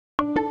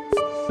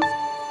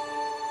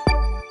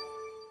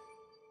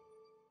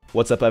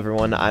What's up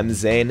everyone, I'm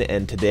Zain,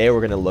 and today we're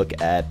going to look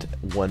at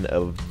one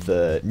of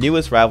the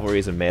newest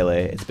rivalries in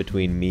Melee. It's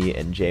between me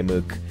and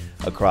Jmook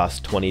across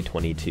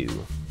 2022.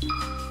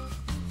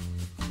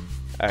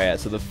 Alright,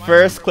 so the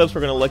first clips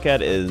we're going to look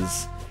at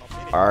is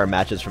our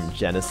matches from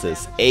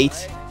Genesis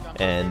 8,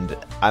 and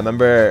I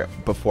remember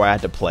before I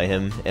had to play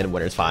him in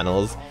Winners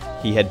Finals,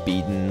 he had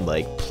beaten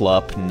like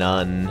Plup,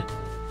 Nun,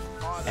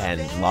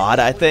 and Laud,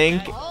 I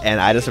think,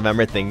 and I just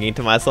remember thinking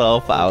to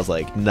myself, I was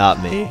like,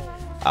 not me.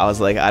 I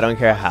was like, I don't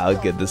care how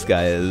good this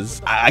guy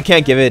is. I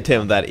can't give it to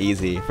him that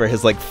easy for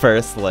his like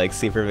first like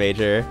super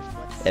major,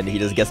 and he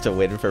just gets to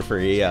win for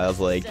free. I was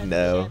like,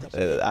 no,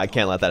 I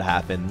can't let that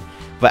happen.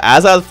 But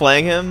as I was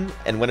playing him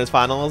in Winners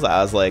Finals,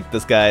 I was like,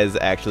 this guy is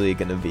actually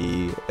gonna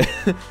be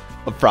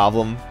a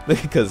problem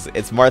because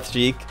it's Marth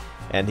Sheik,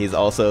 and he's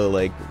also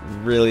like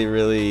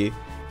really.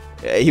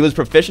 He was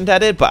proficient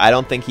at it, but I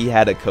don't think he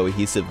had a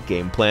cohesive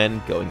game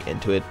plan going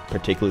into it,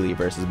 particularly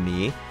versus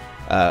me.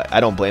 I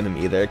don't blame him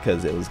either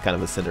because it was kind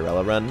of a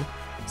Cinderella run.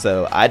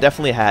 So I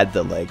definitely had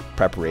the like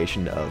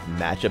preparation of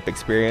matchup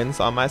experience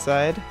on my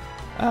side.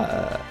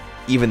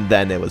 Even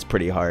then it was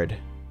pretty hard.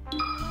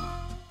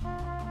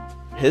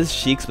 His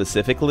Sheik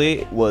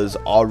specifically was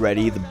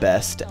already the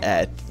best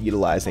at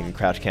utilizing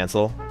crouch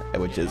cancel,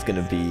 which is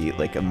going to be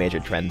like a major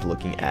trend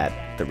looking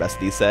at the rest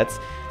of these sets.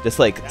 Just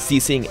like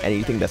CCing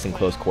anything that's in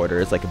close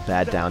quarters, like a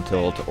bad down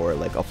tilt or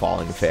like a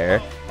falling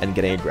fair, and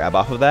getting a grab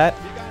off of that.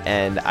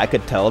 And I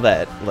could tell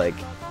that like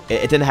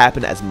it didn't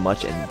happen as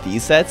much in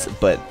these sets,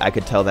 but I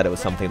could tell that it was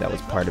something that was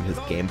part of his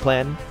game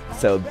plan.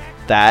 So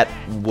that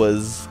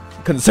was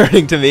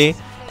concerning to me.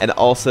 And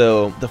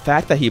also the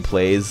fact that he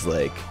plays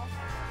like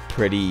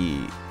pretty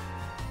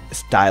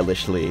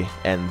stylishly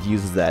and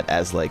uses that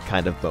as like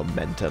kind of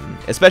momentum,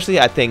 especially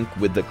I think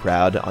with the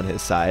crowd on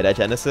his side at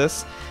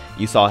Genesis.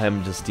 You saw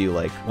him just do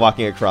like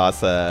walking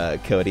across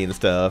Cody and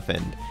stuff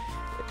and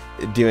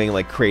doing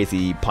like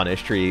crazy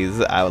punish trees.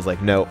 I was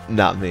like, no,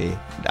 not me.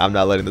 I'm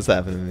not letting this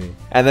happen to me.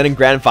 And then in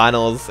grand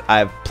finals,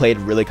 I've played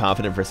really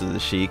confident versus the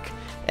Sheik,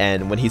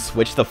 and when he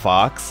switched the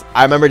Fox,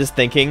 I remember just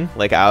thinking,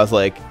 like, I was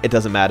like, it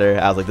doesn't matter.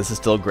 I was like, this is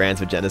still grands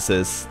with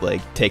Genesis,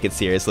 like, take it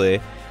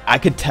seriously. I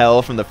could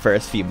tell from the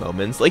first few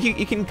moments, like,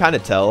 you can kind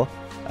of tell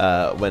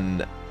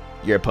when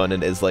your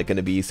opponent is like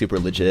gonna be super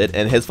legit,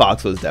 and his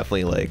Fox was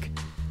definitely like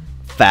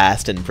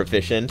fast and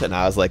proficient, and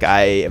I was like,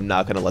 I am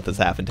not gonna let this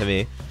happen to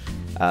me.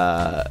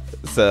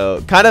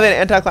 So kind of an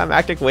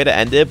anticlimactic way to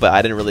end it, but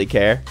I didn't really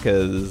care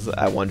because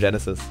I won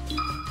Genesis.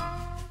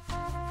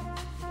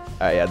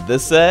 Alright, yeah,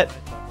 this set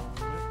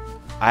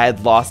I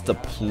had lost to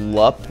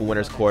Plup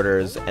winners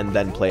quarters and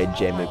then played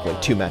Jmook like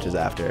 2 matches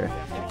after,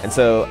 and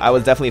so I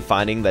was definitely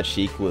finding that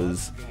Sheik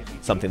was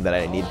something that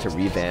I needed to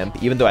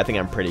revamp, even though I think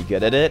I'm pretty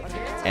good at it.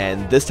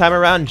 And this time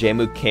around,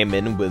 Jmook came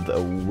in with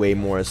a way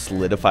more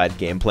solidified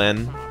game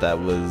plan that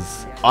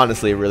was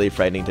honestly really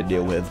frightening to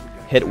deal with.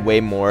 Hit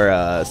way more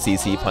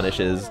CC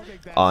punishes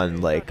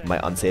on like my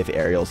unsafe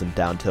aerials and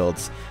down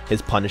tilts.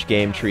 His punish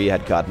game tree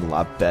had gotten a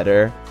lot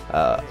better,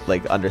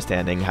 like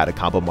understanding how to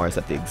combo Mars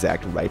at the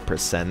exact right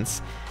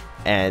percents,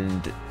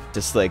 and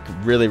just like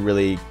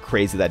really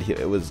crazy that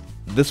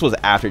this was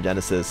after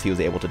Genesis. He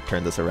was able to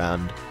turn this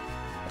around,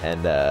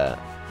 and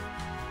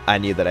I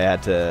knew that I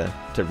had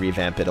to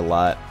revamp it a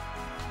lot.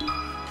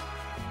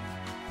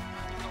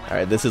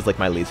 Alright, this is like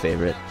my least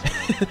favorite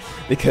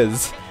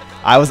because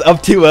I was up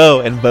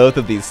 2-0 in both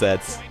of these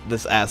sets.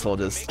 This asshole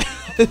just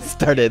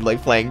started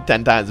like playing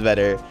 10 times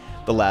better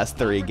the last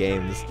 3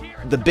 games.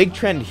 The big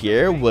trend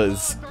here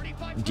was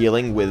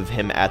dealing with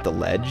him at the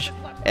ledge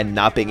and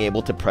not being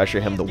able to pressure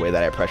him the way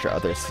that I pressure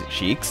other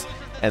Sheiks,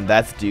 and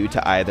that's due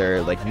to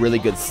either like really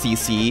good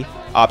CC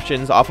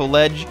options off of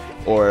ledge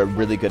or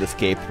really good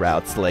escape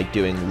routes, like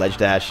doing ledge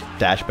dash,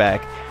 dash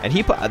back. And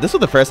this was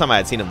the first time I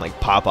had seen him like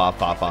pop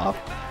off.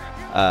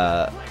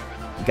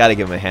 Gotta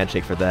give him a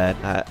handshake for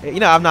that. You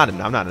know, I'm not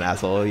an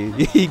asshole.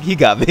 He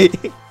got me.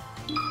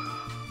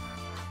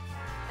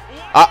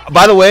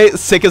 By the way,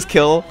 sickest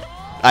kill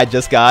I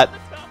just got,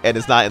 and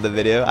it's not in the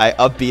video. I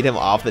upbeat him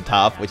off the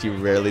top, which you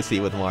rarely see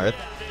with Marth.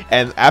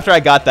 And after I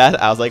got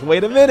that, I was like,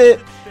 wait a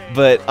minute.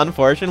 But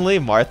unfortunately,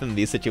 Marth in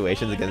these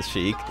situations against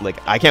Sheik, like,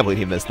 I can't believe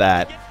he missed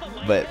that.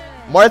 But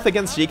Marth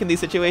against Sheik in these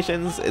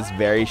situations is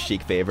very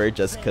Sheik favored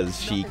just because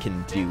she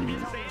can do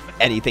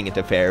anything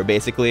into fair,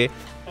 basically.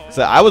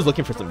 So I was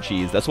looking for some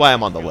cheese. That's why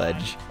I'm on the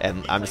ledge.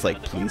 And I'm just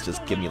like, please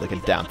just give me like a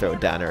down throw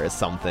downer or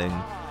something.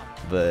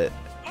 But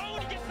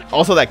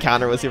also that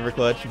counter was super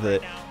clutch,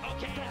 but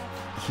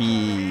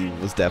he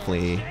was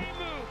definitely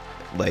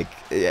like,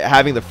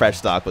 having the fresh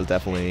stock was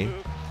definitely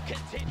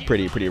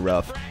pretty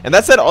rough. And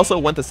that set also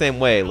went the same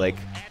way, like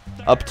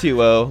up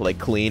 2-0, like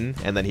clean,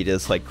 and then he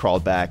just like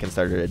crawled back and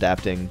started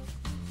adapting.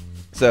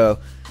 So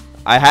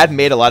I had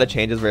made a lot of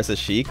changes versus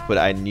Sheik, but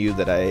I knew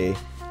that I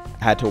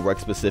had to work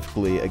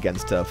specifically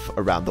against stuff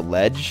around the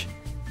ledge,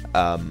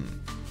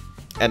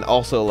 and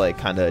also like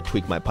kind of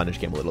tweak my punish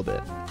game a little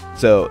bit.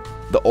 So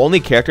the only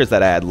characters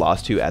that I had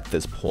lost to at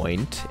this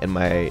point in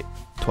my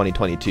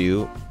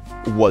 2022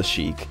 was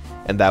Sheik,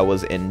 and that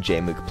was in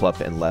Jmook,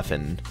 Plup, and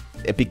Leffen.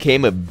 It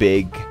became a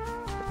big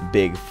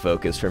big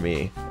focus for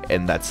me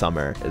in that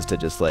summer, is to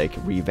just like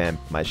revamp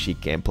my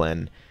Sheik game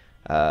plan.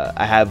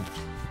 I have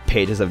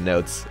pages of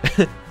notes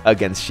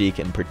against Sheik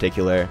in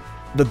particular.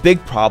 The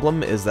big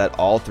problem is that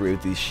all three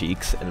of these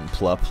Sheiks, and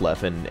Plup,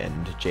 Leffen,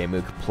 and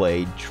Jmook,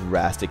 play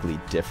drastically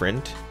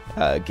different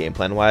game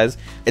plan wise.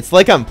 It's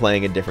like I'm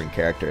playing a different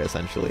character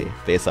essentially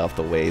based off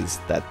the ways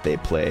that they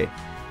play,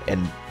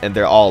 and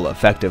they're all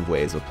effective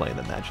ways of playing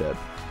the matchup.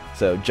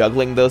 So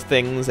juggling those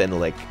things and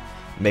like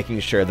making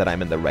sure that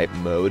I'm in the right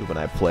mode when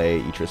I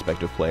play each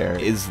respective player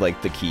is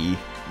like the key.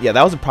 Yeah,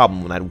 that was a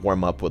problem when I'd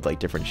warm up with like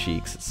different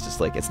Sheiks. It's just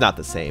like, it's not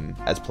the same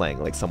as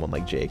playing like someone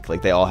like Jake.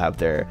 Like they all have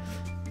their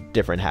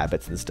different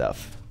habits and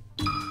stuff.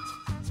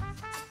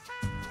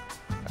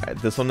 Alright,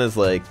 this one is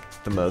like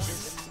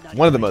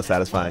one of the most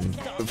satisfying.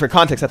 For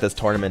context, at this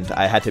tournament,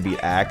 I had to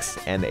beat Axe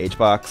and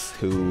Hbox,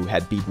 who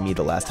had beaten me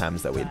the last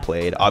times that we had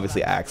played.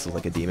 Obviously, Axe was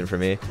like a demon for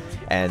me,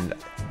 and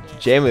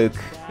Jmook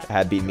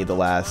had beaten me the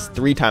last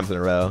 3 times in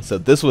a row. So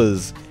this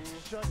was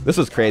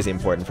crazy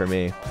important for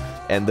me.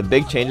 And the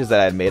big changes that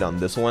I had made on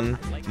this one,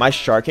 my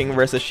sharking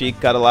versus Sheik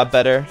got a lot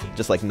better,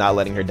 just like not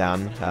letting her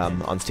down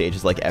on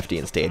stages like FD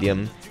and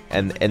Stadium.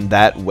 And in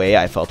that way,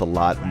 I felt a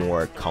lot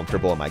more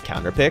comfortable in my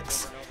counter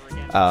picks.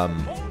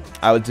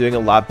 I was doing a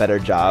lot better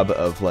job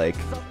of like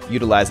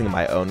utilizing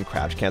my own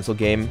crouch cancel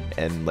game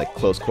in like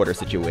close quarter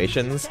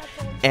situations.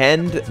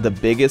 And the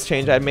biggest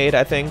change I made,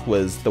 I think,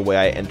 was the way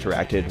I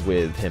interacted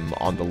with him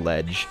on the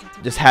ledge.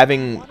 Just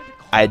having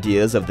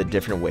ideas of the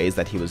different ways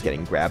that he was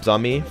getting grabs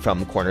on me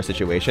from corner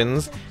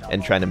situations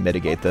and trying to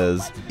mitigate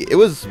those. It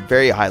was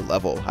very high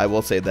level, I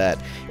will say that.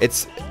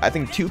 It's, I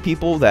think, 2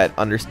 people that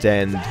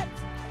understand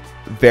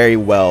very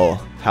well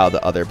how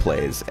the other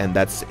plays, and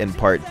that's in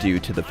part due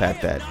to the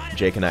fact that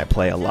Jake and I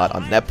play a lot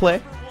on net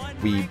play.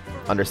 We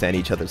understand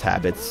each other's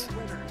habits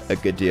a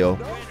good deal,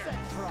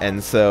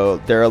 and so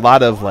there are a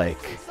lot of like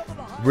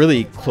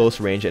really close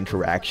range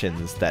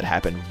interactions that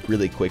happen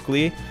really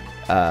quickly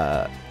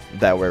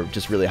that were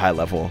just really high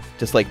level,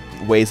 just like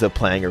ways of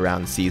playing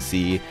around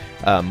CC,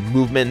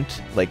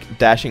 movement, like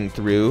dashing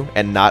through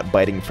and not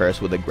biting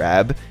first with a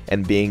grab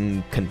and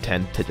being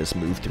content to just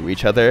move through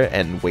each other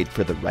and wait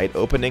for the right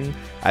opening,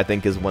 I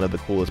think is one of the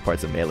coolest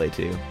parts of Melee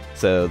too.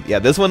 So yeah,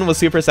 this one was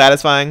super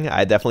satisfying.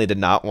 I definitely did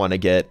not want to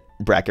get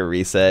bracket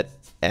reset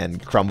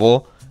and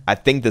crumble. I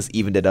think this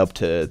evened it up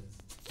to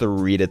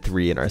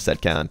 3-3 in our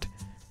set count.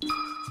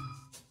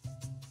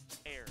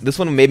 This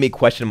one made me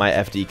question my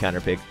FD counter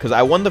pick, because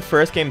I won the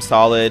first game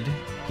solid.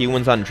 He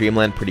wins on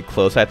Dreamland pretty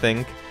close, I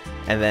think.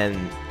 And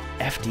then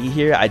FD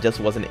here, I just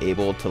wasn't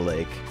able to,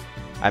 like,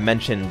 I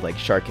mentioned like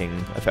sharking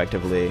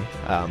effectively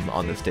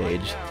on the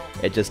stage.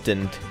 It just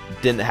didn't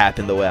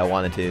happen the way I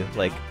wanted to.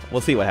 Like,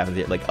 we'll see what happens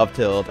here. Like up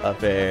tilt,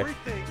 up air.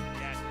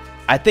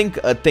 I think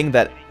a thing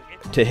that,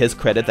 to his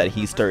credit, that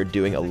he started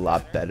doing a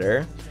lot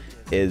better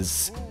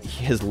is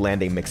his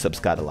landing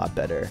mix-ups got a lot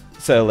better.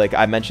 So like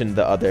I mentioned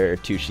the other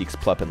 2 Sheiks,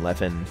 Plup and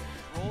Leffen,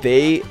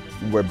 they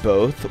were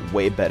both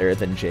way better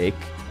than Jake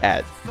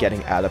at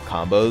getting out of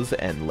combos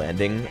and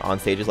landing on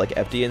stages like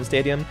FD and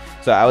Stadium.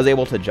 So I was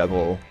able to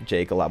juggle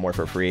Jake a lot more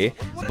for free.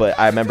 But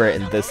I remember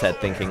in this set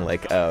thinking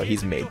like, oh,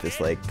 he's made this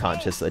like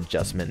conscious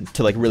adjustment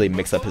to like really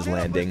mix up his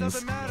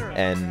landings.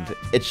 And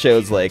it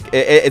shows like,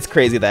 it's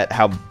crazy that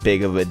how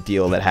big of a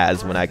deal that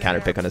has when I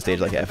counterpick on a stage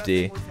like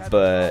FD.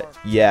 But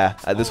yeah,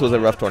 this was a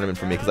rough tournament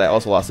for me because I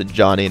also lost to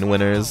Johnny in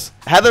winners.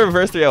 I had the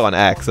reverse 3-0 on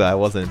Axe, so I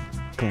wasn't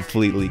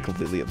completely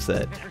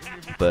upset,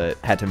 but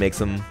had to make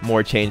some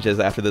more changes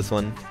after this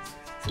one.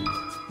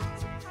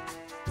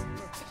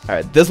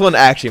 Alright, this one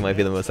actually might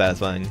be the most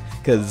satisfying,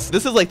 because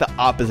this is like the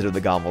opposite of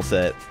the Gommel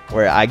set,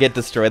 where I get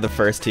destroyed the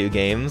first 2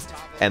 games,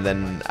 and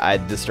then I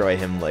destroy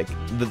him like,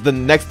 the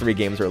next 3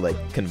 games were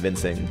like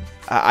convincing.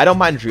 I don't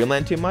mind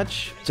Dreamland too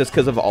much, just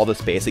because of all the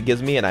space it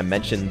gives me, and I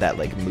mentioned that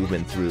like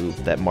movement through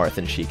that Marth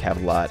and Sheik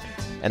have a lot,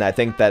 and I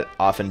think that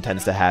often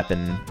tends to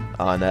happen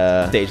on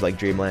a stage like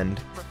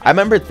Dreamland. I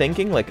remember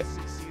thinking like,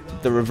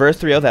 the reverse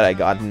 3-0 that I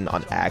gotten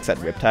on Axe at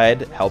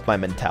Riptide helped my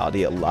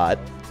mentality a lot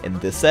in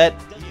this set,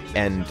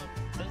 and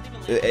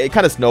it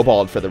kind of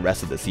snowballed for the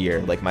rest of this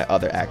year, like my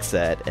other Axe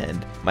set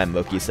and my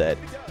Moki set,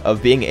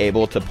 of being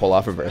able to pull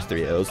off reverse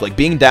 3-0s, like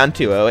being down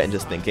 2-0 and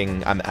just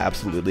thinking I'm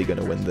absolutely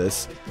gonna win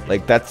this.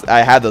 Like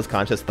I had those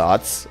conscious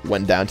thoughts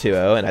when down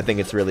 2-0, and I think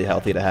it's really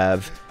healthy to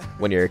have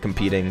when you're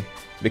competing,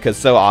 because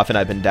so often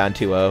I've been down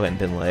 2-0 and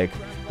been like,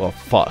 well,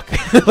 fuck,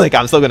 like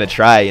I'm still gonna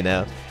try, you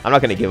know, I'm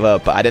not gonna give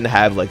up, but I didn't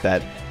have like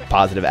that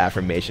positive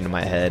affirmation in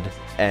my head.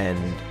 And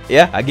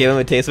yeah, I gave him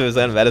a taste of his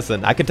own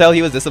medicine. I could tell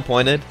he was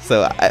disappointed,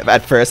 so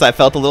at first I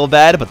felt a little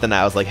bad, but then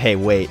I was like, hey,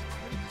 wait,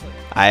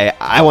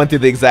 I went through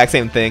the exact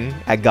same thing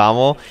at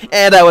Gommel,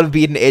 and I would have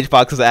beaten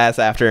Hbox's ass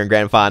after in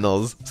Grand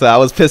Finals, so I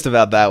was pissed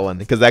about that one,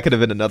 because that could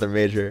have been another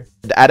major.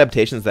 The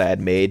adaptations that I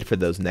had made for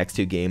those next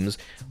 2 games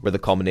were the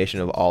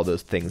culmination of all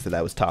those things that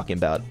I was talking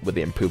about with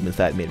the improvements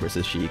that I made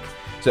versus Sheik.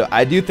 So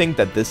I do think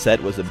that this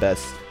set was the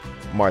best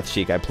Marth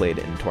Sheik I played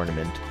in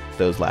tournament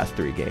those last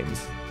 3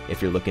 games,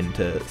 if you're looking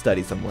to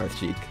study some Marth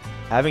Sheik.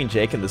 Having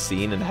Jake in the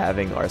scene and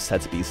having our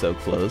sets be so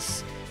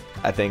close,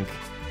 I think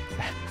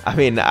I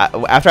mean,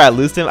 after I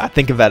lose him, I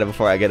think about it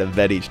before I get to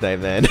bed each night,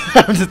 man.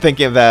 I'm just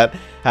thinking about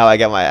how I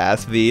got my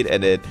ass beat,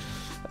 and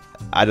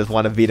I just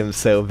want to beat him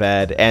so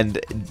bad. And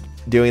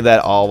doing that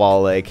all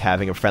while like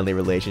having a friendly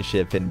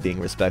relationship and being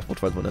respectful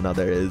towards one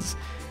another is,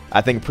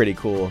 I think, pretty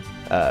cool.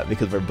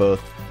 Because we're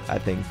both, I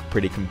think,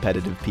 pretty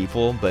competitive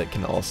people, but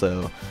can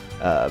also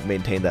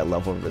maintain that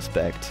level of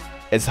respect.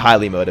 It's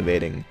highly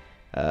motivating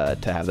to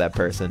have that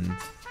person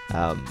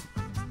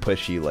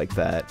push you like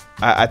that.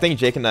 I think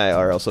Jake and I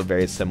are also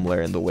very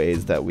similar in the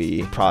ways that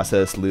we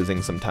process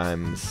losing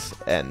sometimes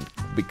and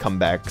we come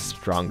back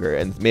stronger.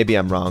 And maybe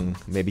I'm wrong,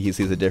 maybe he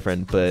sees it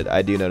different, but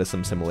I do notice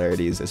some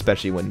similarities,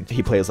 especially when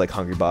he plays like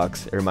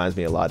Hungrybox. It reminds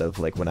me a lot of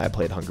like when I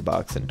played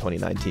Hungrybox in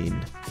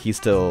 2019. He's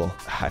still,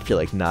 I feel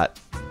like, not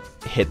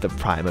hit the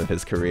prime of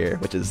his career,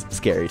 which is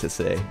scary to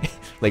say.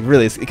 Like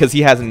really, because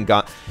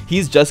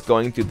he's just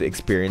going through the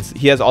experience.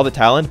 He has all the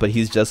talent, but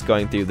he's just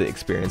going through the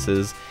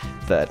experiences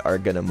that are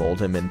gonna mold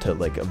him into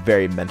like a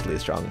very mentally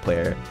strong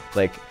player.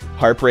 Like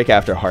heartbreak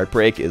after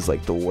heartbreak is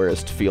like the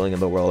worst feeling in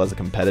the world as a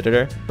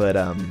competitor, but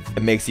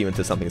it makes you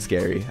into something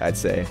scary, I'd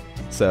say.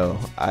 So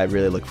I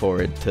really look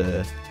forward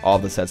to all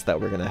the sets that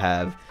we're gonna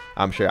have.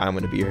 I'm sure I'm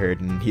going to be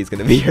hurt and he's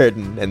going to be hurt,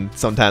 and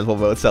sometimes we'll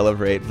both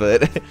celebrate,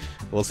 but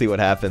we'll see what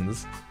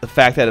happens. The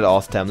fact that it all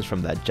stems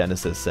from that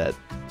Genesis set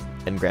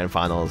in Grand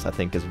Finals, I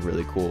think, is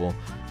really cool,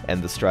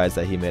 and the strides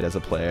that he made as a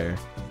player,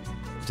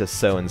 just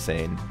so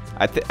insane.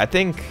 I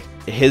think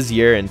his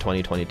year in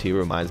 2022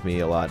 reminds me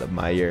a lot of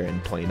my year in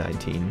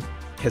 2019.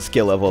 His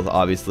skill level is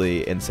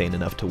obviously insane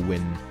enough to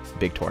win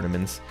big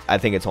tournaments. I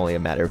think it's only a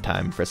matter of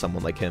time for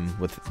someone like him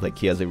with, like,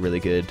 he has a really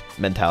good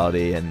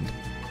mentality and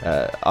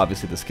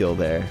obviously the skill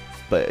there,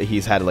 but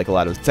he's had like a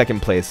lot of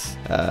second place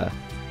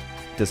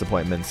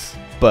disappointments.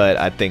 But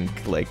I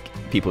think like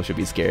people should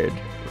be scared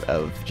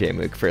of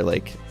Jmook for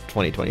like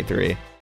 2023.